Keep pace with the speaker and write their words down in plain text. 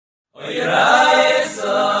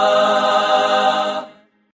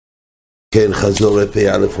כן, חזור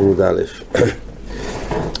לפ"א עמוד א'.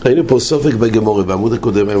 ראינו פה סופק בגמורה, בעמוד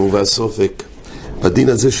הקודם היה מובא סופק בדין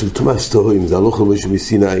הזה של טומאת טהורים, זה הלוך למשה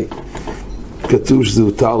מסיני. כתוב שזה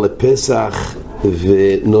הותר לפסח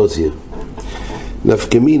ונוזיר.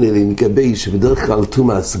 נפקא מינה לגבי שבדרך כלל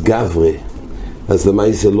טומאת גברה, אז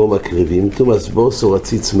למה זה לא מקריבים? טומאת בוסר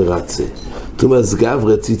הציץ מרצה, טומאת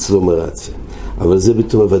גברה הציץ לא מרצה, אבל זה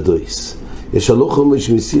בטומאת ודויס. יש הלוך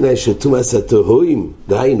למשה מסיני שטומאת הטהורים,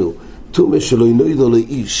 דהיינו טומאה שלא נודע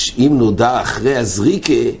לאיש, אם נודע אחרי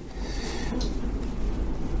הזריקה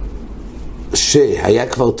שהיה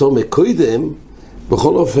כבר טומאה קודם,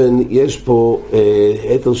 בכל אופן יש פה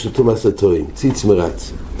היתר של טומאת הטהורים, ציץ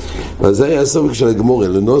מרץ. אבל זה היה הסופק של הגמורה,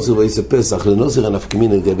 לנוזר ויעשה פסח, לנוזר הנפקא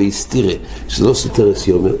מינה לגבי סתירה, שלא סותר את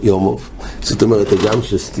יומוב. זאת אומרת, גם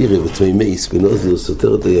שסתירה וטמאי מייס בנוזר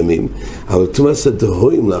סותר את הימים, אבל טומאת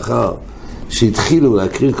הטהורים לאחר שהתחילו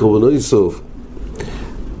להקריב קורבנות סוף,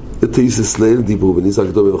 את איסס ליל דיברו בניסה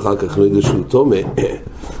הקדומה ואחר כך לא ידע שהוא תומה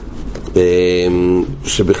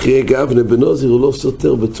שבחיי גבנה בנוזיר הוא לא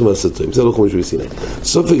סותר בטומאת הטהורים. זה לא כמו שבסיני.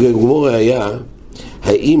 סופק הגמורה היה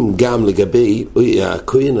האם גם לגבי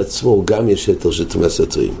הכהן עצמו גם יש היתר של טומאת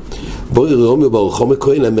הטהורים. בואי ראומי ברחום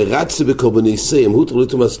הכהן המרצה בקורבני סיים הוא תרלו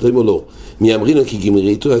טומאת הטהורים או לא, מי אמרינו כי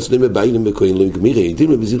גמירי תו הסלמה ביילים בכהן לא גמירי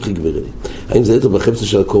יודעים לבזיחי גמירי. האם זה היתר בחפצה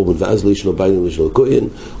של הקורבן ואז לא ישנו ביילים ושל הכהן,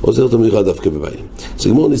 או זה היתר מיוחד דווקא בביילים. אז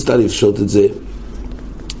הגמורה ניסתה לפשוט את זה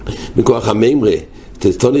מכוח הממרה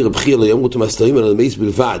תתוני רב חייא לא יאמרו טומאת הטהורים אלא למייס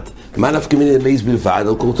בלבד. מה נפקא מינה למייס בלבד?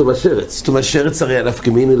 על קוראים טומאת שרץ. טומאת שרץ הרי נפקא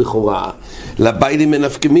מינה לכאורה לביילים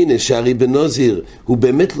נפקא מינה שהרי בנוזיר הוא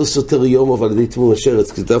באמת לא סותר יום אבל על ידי טומאת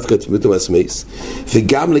שרץ כי דווקא טומאת מייס.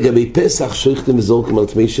 וגם לגבי פסח שייכתם מזורקים על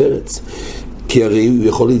טומאת שרץ כי הרי הוא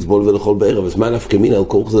יכול לטבול ולאכול בערב, אז מה נפקא מינה? על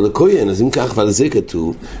קוראים זה לכהן. אז אם כך ועל זה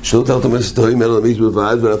כתוב שלא הותר טומאת הטהורים אלא למייס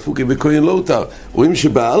בלבד ולהפוקי בכהן לא הותר. רואים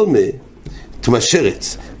שבעלמה טומאת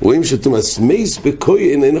שרץ, רואים שטומאת מייס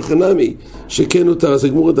בכהן אין חנמי שכן אותה. אז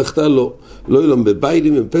הגמורה דחתה לא ילום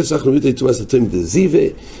בביילים ובפסח נובית את טומאת הטהורים דזיבה.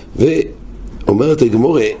 ואומרת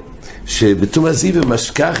הגמורה שבטומאת זיבה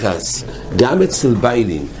משכחס גם אצל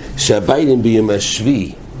ביילים שהביילים ביום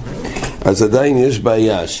השביעי אז עדיין יש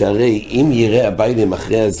בעיה שהרי אם יראה הביילים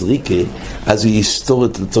אחרי הזריקה אז הוא יסתור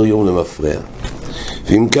את אותו יום למפרע.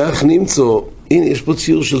 ואם כך נמצא הנה יש פה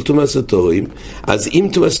ציור של טומאת הטהורים. אז אם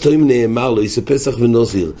טומאת הטהורים נאמר לו יעשה פסח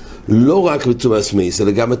ונוזיר לא רק בטומאת מייס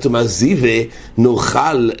אלא גם בטומאת זיווה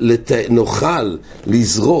נוכל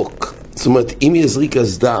לזרוק, זאת אומרת אם יזריק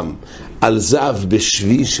אז דם על זב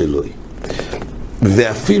בשביעי שלו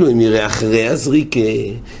ואפילו אם יראה אחרי הזריקה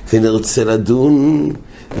ונרצה לדון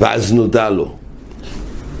ואז נודע לו,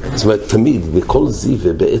 זאת אומרת תמיד בכל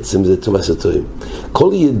זיווה בעצם זה טומאת הטהורים. כל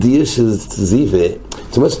ידיעה של זיווה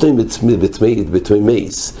טומאת הטהורים בטמאי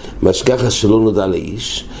מייס משכחס שלא נודע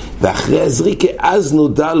לאיש ואחרי הזריקה אז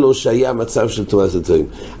נודע לו שהיה מצב של טומאת הטהורים.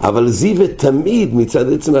 אבל זיווה תמיד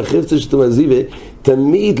מצד עצם החפצה של טומאת זיווה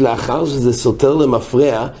תמיד לאחר שזה סותר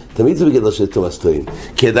למפרע תמיד זה בגדר של טומאת הטהורים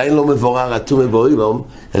כי עדיין לא מבורר הטומאה באוילום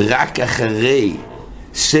רק אחרי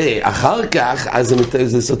שאחר כך אז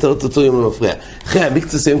זה סותר את אותו יום למפרע. אחרי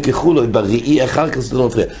המקצה סיים כחולו בראי אחר כך סותר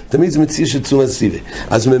למפרע תמיד זה מציע של טומאת זיווה.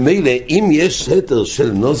 אז ממילא אם יש היתר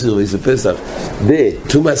של נוזיר ויעשה פסח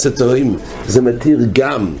בטומאת הטהורים זה מתיר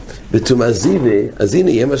גם בטומאת זיווה, אז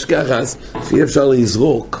הנה יהיה משכחס שיהיה אפשר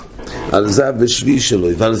לזרוק על זב בשביעי שלו.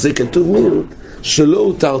 ועל זה כתוב מיעוט שלא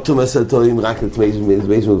הותר טומאת הטהורים רק לטמאי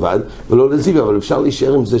מייס בלבד ולא לזיווה, אבל אפשר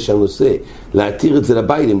להישאר עם זה שהנושא להתיר את זה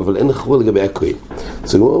לביילים אבל אין אחרון לגבי הכהן.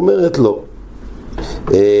 אז הגמורה אומרת לא.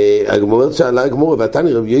 הגמורה שאלה הגמורה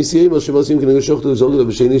והתני רבי יוסי אמר שעושים כנגד שוחט וזורק לו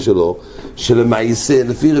בשני שלו שלמעשה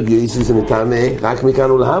לפי רבי יוסי זה מטעמה רק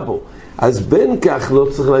מכאן ולהבו. אז בין כך לא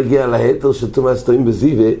צריך להגיע להיתר של טומאת הטהורים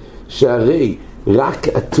בזיווה שהרי רק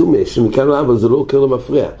הטומאה שמכאן ולהבו זה לא עוקר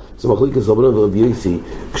למפרע. זה מחליק רבנן ורבי יוסי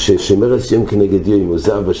כשמרס יום כנגד יום הוא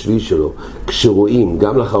זב בשביעי שלו כשרואים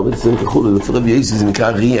גם לאחר מצרים כחולו לפי רבי יוסי זה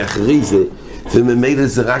נקרא ראי אחרי זה וממילא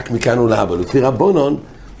זה רק מכאן ולהבו. לפי רבנן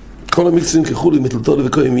כל המצרים כחולו מטלטול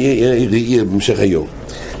וכהן יהיה ראי במשך היום.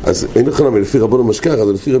 אז אין לך למה לפי רבנן משכח, אז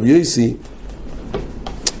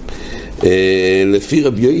לפי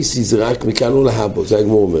רבי יוסי זה רק מכאן ולהבו, זה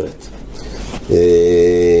הגמור אומרת.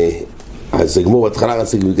 אז הגמור בהתחלה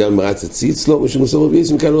רצה גם מרץ הציץ לו משמוסו רבי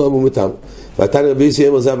יוסי מכאן ולהבו מתם. והתני רבי יוסי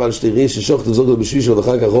אמר זב על שתירי ששוחט וזורק לו בשביעי שלו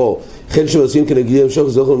ואחר כך רו חן שעושים כנגד שוחט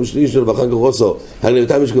וזורק לו בשביעי שלו ואחר כך רוסו הרי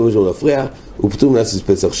לביתם יש כמו מפרע ופטור מנסיס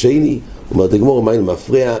פסח שני. אומרת הגמור מים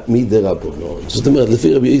מפרע מדרבנן. זאת אומרת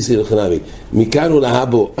לפי רבי יוסי לחנמי מכאן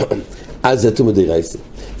ולהבו אז זה טומאה דרייסה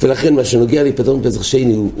ולכן מה שנוגע להיפטר מפסח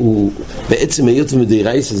שני הוא בעצם היות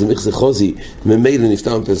ומדיירייס זה מחזר חוזי ממילא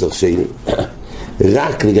נפטר מפסח שני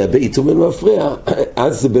רק לגבי תומר מפריע,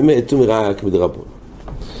 אז זה באמת תומר רק מדרבון.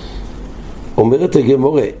 אומרת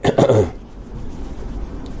הגמורה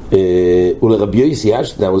ולרבי יוסי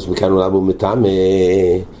אשתנאוס מכאן עולה בו מטעם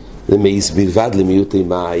למייס בלבד למיעוטי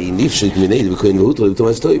מים נפשק מיני בכהן והוטרו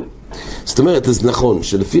לתומס טועים. זאת אומרת, אז נכון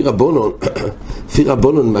שלפי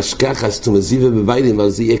רבונון משכחס תומס זיווה בביילים, אבל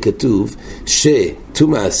זה יהיה כתוב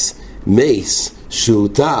שתומס מייס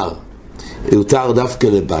שהותר דווקא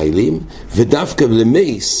לביילים ודווקא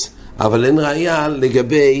למייס, אבל אין ראיה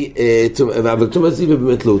לגבי, אבל תומס זיווה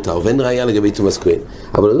באמת לא הותר, ואין ראיה לגבי תומס כהן.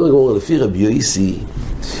 אבל לפי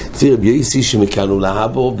רבי יוסי שמכאן הוא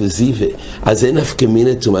להבו בזיווה, אז אין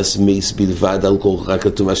נפקמינה תומס מייס בלבד על כל רק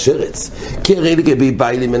לתומס שרץ, כי הרי לגבי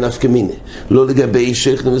ביילים אין נפקמינה, לא לגבי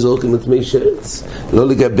שייך למזורקים לתמי שרץ,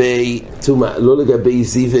 לא לגבי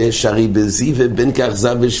זיווה שרי בזיווה בין כך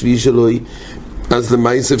זב ושבי שלוי, אז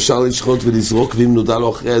למייס אפשר לשחוט ולזרוק, ואם נודע לו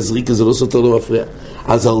אחרי הזריק זה לא סותר לא מפריע.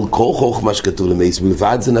 אז על כל חוכמה שכתוב למייס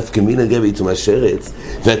בלבד זה נפקמין לגבי תומס שרץ,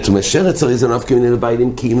 והתומס שרץ הרי זה נפקמין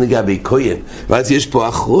לביילים כי אם לגבי כהן, ואז יש פה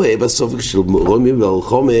אחרוה בסוף של רומי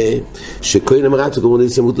והלחומה שכהן אמרת וכמו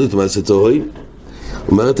נסמות לתומס התוהים.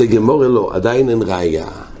 אומרת הגמורה לא, עדיין אין ראיה.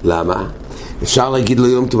 למה? אפשר להגיד לו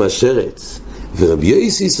יום תומס שרץ, ורבי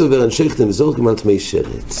יוסי סובר אנשי שייכתם וזורקים על תמי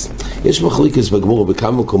שרץ. יש מחלוקת בגמורה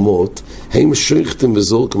בכמה מקומות האם שייכתם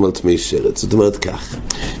וזורקים על תמי שרץ. זאת אומרת כך,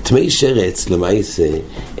 תמי שרץ למעשה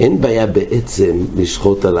אין בעיה בעצם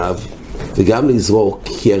לשחוט עליו וגם לזרוק,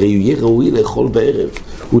 כי הרי הוא יהיה ראוי לאכול בערב,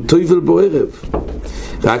 הוא טויבל בו ערב.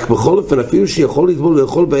 רק בכל אופן אפילו שיכול לטבול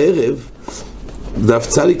ולאכול בערב, דף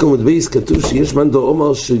צדיק עמוד בייס כתוב שיש מאן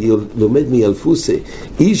דאמר שלומד מאלפוסה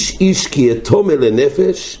איש כי יתומה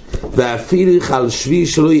לנפש ואפילו על שבי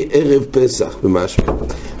שלא יהיה ערב פסח במשהו.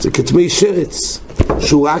 זה כתמי שרץ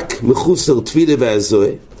שהוא רק מחוסר תפילה והזוה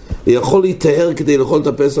ויכול להתאר כדי לאכול את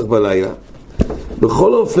הפסח בלילה.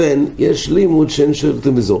 בכל אופן יש לימוד שאין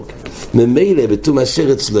שרתם בזורקים, ממילא בתומס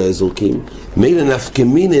שרץ לא יזורקים, מילא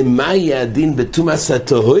נפקמינה מה יעדין בתומס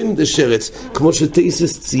התוהים דשרץ, כמו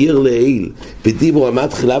שתייסס צייר לעיל בדיבור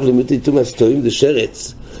עמד חלב למיוטי תומס תוהים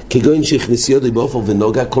דשרץ, כגוין שהכניסיות לי באופר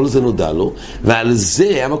ונוגע, כל זה נודע לו, ועל זה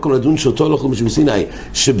היה מקום לדון שאותו לא חלום שבסיני,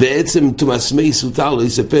 שבעצם תומס מייס הותר לו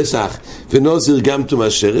איזה פסח ונוזר גם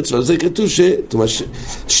תומס שרץ, ועל זה כתוב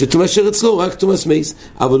שתומס שרץ לא, רק תומס מייס,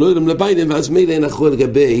 אבל לא ילם לביינים, ואז מילא אין אחרון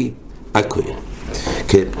לגבי הכהן.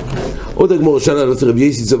 כן. עוד הגמור שנה לא רבי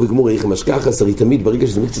יוסי זו וגמור איך משכחס, הרי תמיד ברגע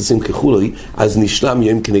שזה מקצצים כחולוי, אז נשלם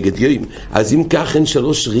יום כנגד יום, אז אם כך אין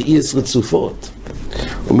 3 ראיס רצופות.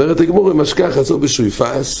 אומרת הגמור משכחס או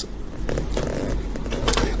בשויפס,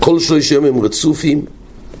 כל 3 יום הם רצופים,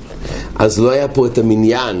 אז לא היה פה את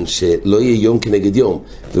המניין שלא יהיה יום כנגד יום,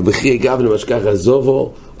 ובחי אגב למשכחס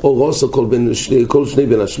זובו, או רוס או כל שני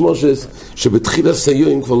בין השמושס, שבתחילה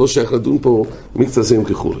סיום כבר לא שייך לדון פה מקצצים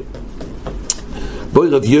כחולוי. בואי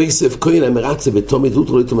רב יוסף כהן המרצה בתומד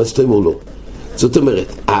הוטרו לתומס תוים או לא. זאת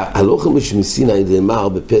אומרת, הלוחם שמסיני נאמר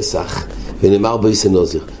בפסח ונאמר באיסא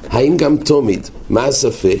נוזר, האם גם תומיד, מה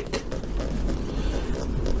הספק?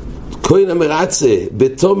 כהן המרצה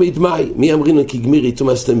בתומיד מאי, מי אמרינו כי גמירי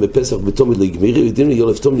תומס תוים בפסח בתומיד לא גמירי, יודעים לי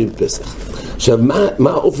יולף תומיד בפסח. עכשיו,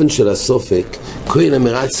 מה האופן של הסופק כהן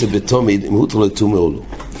המרצה בתומיד אם הוטרו לתומה או לא?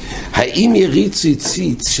 האם יריצו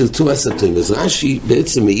ציץ של תומס התוים? אז רש"י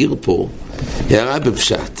בעצם מאיר פה הערה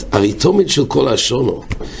בפשט, הרי תומד של כל השונו,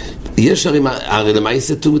 יש הרי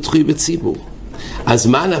למעשה תומת חוי בציבור, אז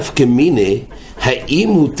מה נפקא מינה, האם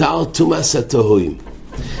מותר תומס התוהים?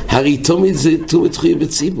 הרי תומד זה תומת חוי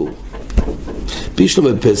בציבור. בישלום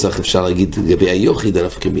בפסח אפשר להגיד לגבי היוחיד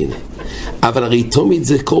הנפקא מינה, אבל הרי תומד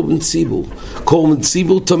זה קורבן ציבור, קורבן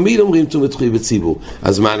ציבור תמיד אומרים תומת חוי בציבור,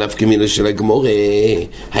 אז מה נפקא מינה של הגמורה,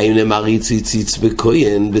 האם נאמר ריצי ציץ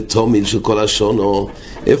בכהן בתומד של כל השונו,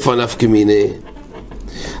 איפה נפקא מינה?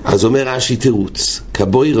 אז אומר רש"י תירוץ,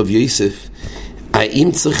 כבוי רב יוסף,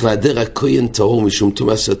 האם צריך להדר הכהן טהור משום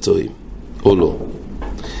תומס התוהים או לא?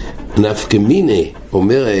 נפקא מינה,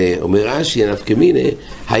 אומר רש"י, נפקא מינה,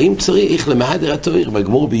 האם צריך למהדר התוהיר?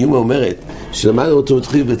 והגמור ביומא אומרת שלמדנו אותו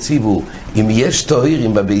מתחיל בציבור, אם יש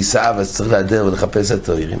תוהירים בביסה אז צריך להדר ולחפש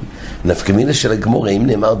התוהירים. נפקא מינה של הגמור, האם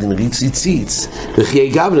נאמר דין ריצי ציץ וכי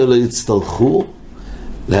אגב לא יצטרכו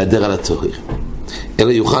להדר על התוהיר,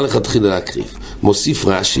 אלא יוכל לכתחילה להקריב. מוסיף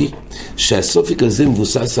רש"י שהסופק הזה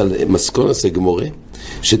מבוסס על מסקונס הגמורה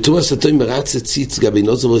שתומס התוים מרצה ציץ גבי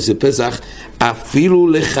נוזר ועושה פסח אפילו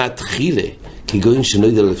לכתחילה כגוין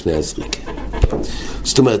שנוידע לפני הזריק.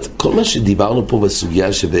 זאת אומרת, כל מה שדיברנו פה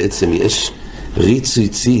בסוגיה שבעצם יש ריצוי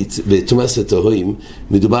ציץ ותומס התוים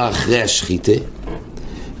מדובר אחרי השחיתה,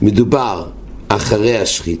 מדובר אחרי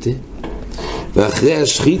השחיתה, ואחרי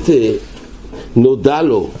השחיתה נודע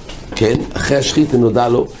לו, כן? אחרי השחיתה נודע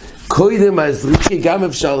לו, קודם הזריקה גם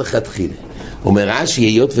אפשר לכתחילה. אומר רש"י,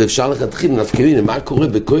 היות ואפשר לכתחילה, נפקא, מה קורה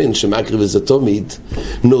בכהן שמקריב את תמיד?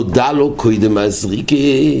 נודע לו קודם הזריקה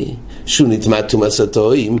שהוא נטמא טומאת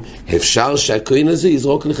הטהורים, אפשר שהכהן הזה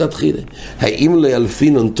יזרוק לכתחילה. האם לא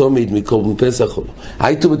ילפינון תמיד מקורבן פסח או לא?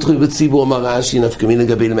 היי טומאת תחוי בציבור, אומר רש"י, נפקא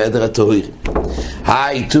לגבי למדר הטהורים.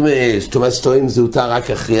 היי טומאת הטהורים זה הותר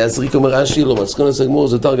רק אחרי הזריקה, אומר רש"י, לא, מסקנות הגמורה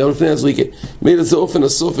זה הותר גם לפני הזריקה. מילא זה אופן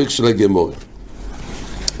הסופק של הגמורה.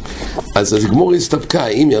 אז הגמורה הסתפקה,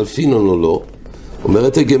 אם ילפינון או לא,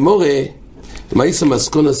 אומרת הגמורה, מה יש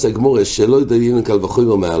המסקנות הגמורה שלא ידעים קל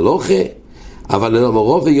וחומר מהלוכה, אבל לא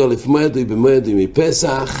מרוב ויולף מועדוי במועדוי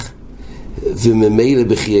מפסח, וממילא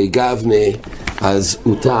בחיי גבנה, אז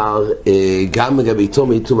הותר גם לגבי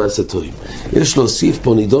טומאת הטהורים. יש להוסיף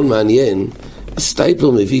פה נידון מעניין,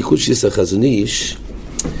 סטייפלר מביא קושיס החזון איש,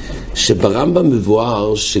 שברמב"ם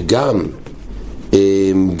מבואר שגם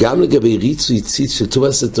לגבי ריצוי ציץ של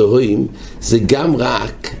טומאת הטהורים, זה גם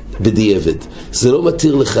רק בדיעבד. זה לא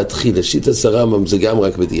מתיר לכתחילה, שיטת הרמב"ם זה גם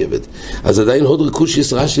רק בדיעבד. אז עדיין הוד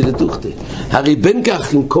קושיס רש"י לדוכתא. הרי בין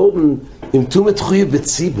כך עם קורבן, עם טומאת תחויה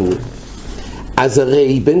בציבור, אז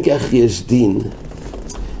הרי בין כך יש דין,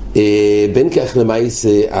 בין כך למעשה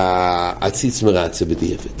הציץ מרצה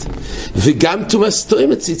בדיעבד. וגם טומאת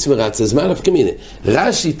הטהורים הציץ מרצה, אז מה נפקא מינה?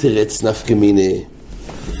 רש"י תרץ נפקא מינה.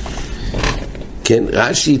 כן,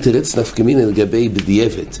 רש"י תרץ נפקא מינה לגבי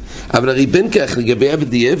בדיעבד. אבל הרי בין כך לגבי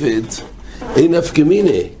הבדיעבד, אין נפקא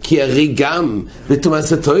מינה, כי הרי גם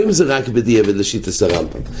בטומאת הטהורים זה רק בדיעבד לשיטת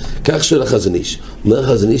הרמב"ם. כך שואל החזון איש, אומר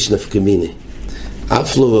החזון איש נפקא מינה,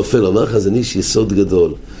 אף לא ופל, אומר החזון איש יסוד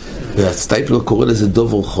גדול, והסטייפלר קורא לזה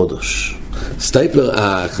דובר חודש. סטייפלר,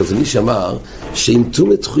 החזון איש אמר, שאם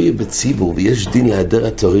טומאת תחויה בציבור ויש דין להיעדר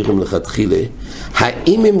הטהורים לכתחילה,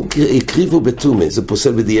 האם הם הקריבו בטומאה, זה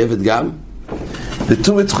פוסל בדיעבד גם?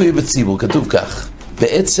 בטומאת תחויה בציבור, כתוב כך,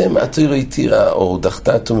 בעצם התורה התירה או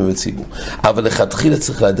דחתה טומאה בציבור, אבל לכתחילה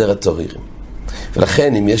צריך להיעדר הטהורים.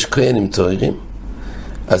 ולכן אם יש כהנים טהורים,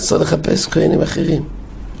 אז צריך לחפש כהנים אחרים,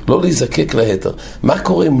 לא להיזקק להיתר. מה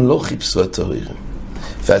קורה אם לא חיפשו הטהורים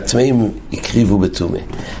והטמאים הקריבו בטומאה?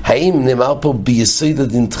 האם נאמר פה ביסוד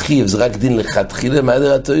הדין תחייב זה רק דין לכתחילה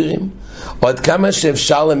למדר הטהורים, או עד כמה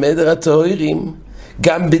שאפשר למדר הטהורים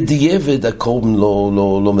גם בדיעבד הקורבן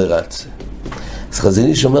לא מרצה? אז חזון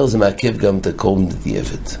איש אומר זה מעכב גם את הקורבן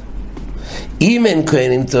בדיעבד. אם אין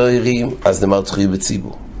כהנים טהורים אז נאמר תחויה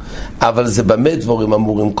בציבור, אבל זה באמת דברים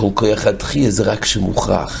אמורים כל כוח התחיה, זה רק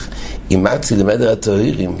שמוכרח. אם מצי למדר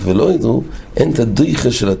הטהורים ולא ידעו, אין את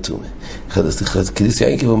הדויכה של הטומאה. קדיס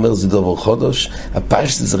יעקב אומר זה דובר חודש,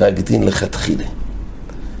 הפשט זה רק דין לכתחילה.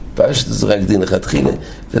 פשט זה רק דין לכתחילה,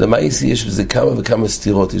 ולמעשה יש בזה כמה וכמה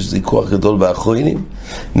סתירות, יש ויכוח גדול באחרונים.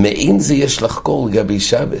 מעין זה יש לחקור לגבי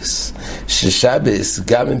שבס, ששבס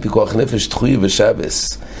גם עם פיקוח נפש תחויה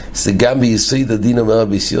בשבס, זה גם ביסוד הדין אומר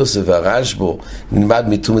רבי יוסף והרשב"א נלמד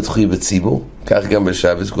מטומאת תחויה בציבור, כך גם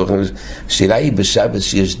בשבס פיקוח נפש. השאלה היא בשבס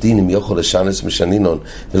שיש דין אם יכול לשנס משנינון,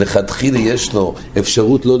 ולכתחילה יש לו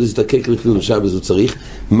אפשרות לא להזדקק לחילול שבס, הוא צריך.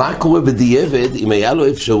 מה קורה בדיעבד אם היה לו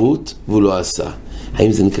אפשרות והוא לא עשה?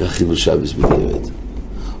 האם זה נקרא חילול שבס בדיעבד?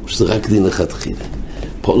 או שזה רק דין לכתחילה?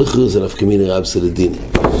 פה לכאורה זה נפקא מינה רבסא לדין.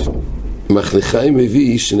 מחנה חיים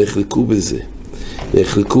מביא שנחלקו בזה.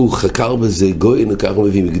 נחלקו, חקר בזה גויין, כך הוא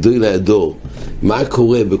מביא, מגדולי הדור. מה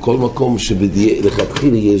קורה בכל מקום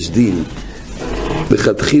שלכתחילה יש דין,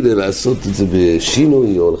 לכתחילה לעשות את זה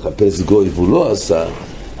בשינוי או לחפש גוי והוא לא עשה,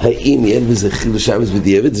 האם אין בזה חילול שבס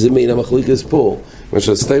בדיעבד? זה מעין המחלוקת פה. מה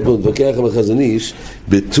שהסטייפלר מתווכח עם החזון איש,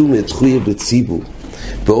 בטומאת תחויה בציבור,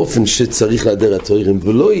 באופן שצריך להיעדר הטהורים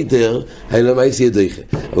ולא יידר, למעשה ידויכה.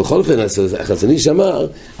 אבל בכל אופן, החזון איש אמר,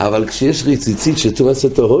 אבל כשיש ריציצית של טומאת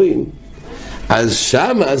הטהורים, אז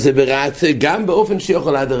שמה זה ברעת גם באופן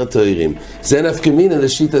שיכול להיעדר הטהורים. זה נפקא מינה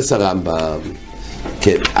לשיטת הרמב"ם.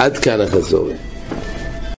 כן, עד כאן החזון.